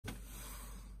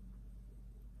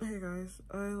Hey guys,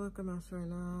 I look a mess right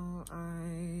now.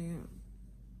 I'm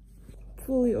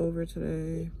fully over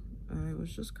today. I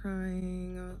was just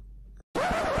crying.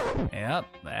 Yep,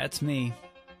 that's me.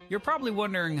 You're probably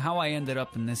wondering how I ended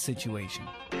up in this situation.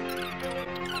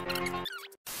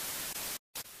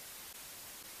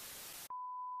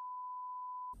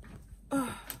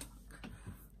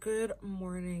 Good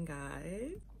morning,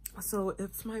 guys. So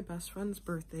it's my best friend's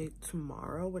birthday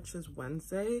tomorrow, which is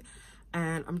Wednesday,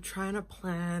 and I'm trying to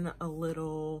plan a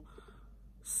little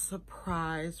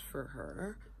surprise for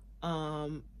her.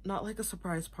 Not like a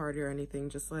surprise party or anything,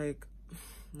 just like,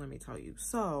 let me tell you.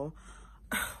 So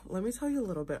let me tell you a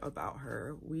little bit about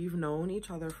her. We've known each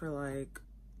other for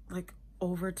like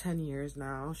over 10 years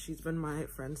now. She's been my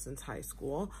friend since high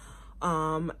school.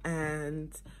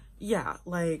 And yeah,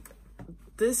 like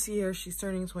this year she's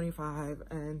turning 25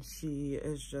 and she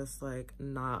is just like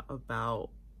not about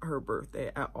her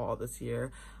birthday at all this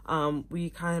year.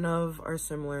 We kind of are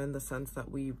similar in the sense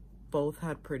that we both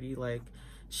had pretty like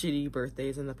shitty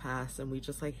birthdays in the past, and we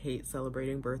just like hate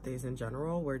celebrating birthdays in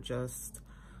general. We're just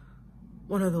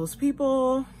one of those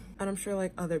people, and I'm sure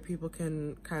like other people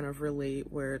can kind of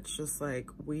relate, where it's just like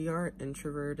we are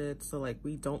introverted, so like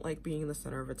we don't like being the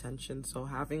center of attention. So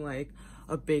having like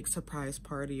a big surprise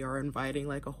party or inviting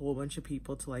like a whole bunch of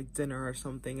people to like dinner or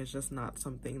something is just not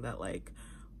something that like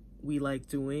we like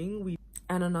doing.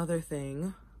 And another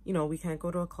thing, you know, we can't go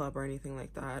to a club or anything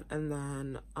like that. And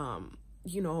then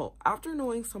you know, after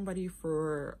knowing somebody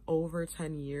for over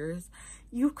 10 years,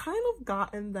 you've kind of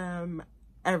gotten them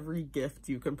every gift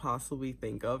you can possibly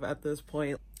think of at this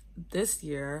point. This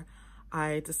year,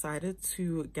 I decided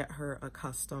to get her a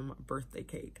custom birthday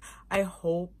cake. I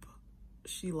hope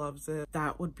she loves it.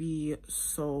 That would be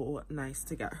so nice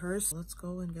to get her. So let's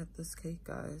go and get this cake,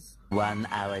 guys. 1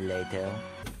 hour later.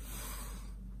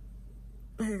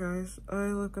 Hey guys, I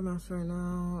look a mess right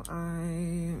now.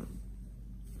 I'm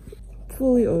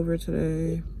fully over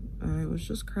today. I was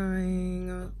just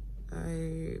crying.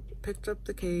 I picked up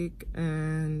the cake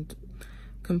and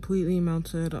completely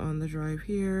melted on the drive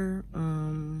here.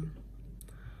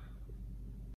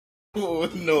 Oh,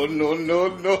 no, no, no,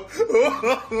 no.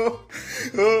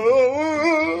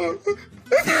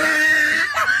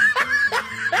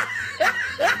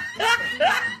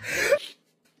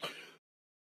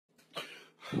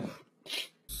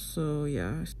 So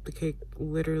yeah, the cake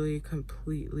literally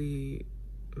completely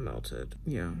melted.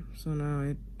 Yeah, so now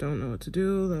I don't know what to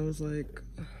do. That was like,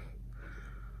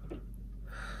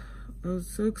 I was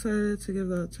so excited to give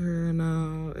that to her.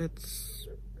 Now it's,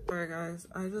 alright guys,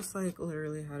 I just like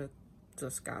literally had to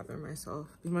just gather myself.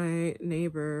 My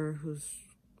neighbor who's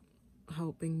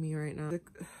helping me right now,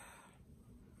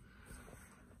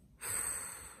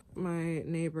 my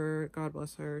neighbor, God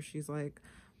bless her, she's like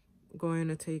going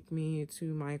to take me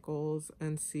to Michael's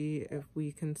and see if we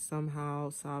can somehow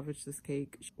salvage this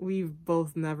cake. We've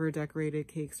both never decorated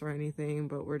cakes or anything,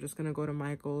 but we're just gonna go to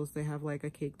Michael's. They have like a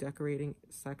cake decorating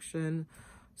section,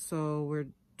 so we're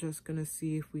just gonna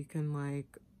see if we can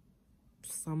like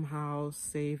somehow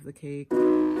save the cake.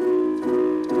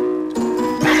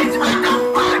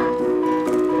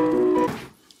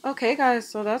 Okay guys,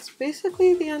 so that's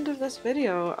basically the end of this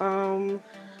video.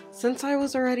 Since I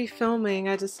was already filming,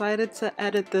 I decided to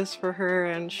edit this for her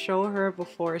and show her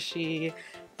before she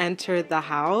entered the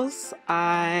house.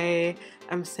 I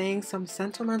am saying some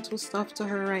sentimental stuff to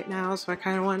her right now, so I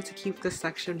kind of wanted to keep this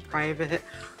section private.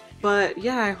 But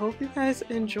yeah, I hope you guys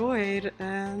enjoyed,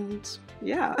 and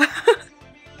yeah.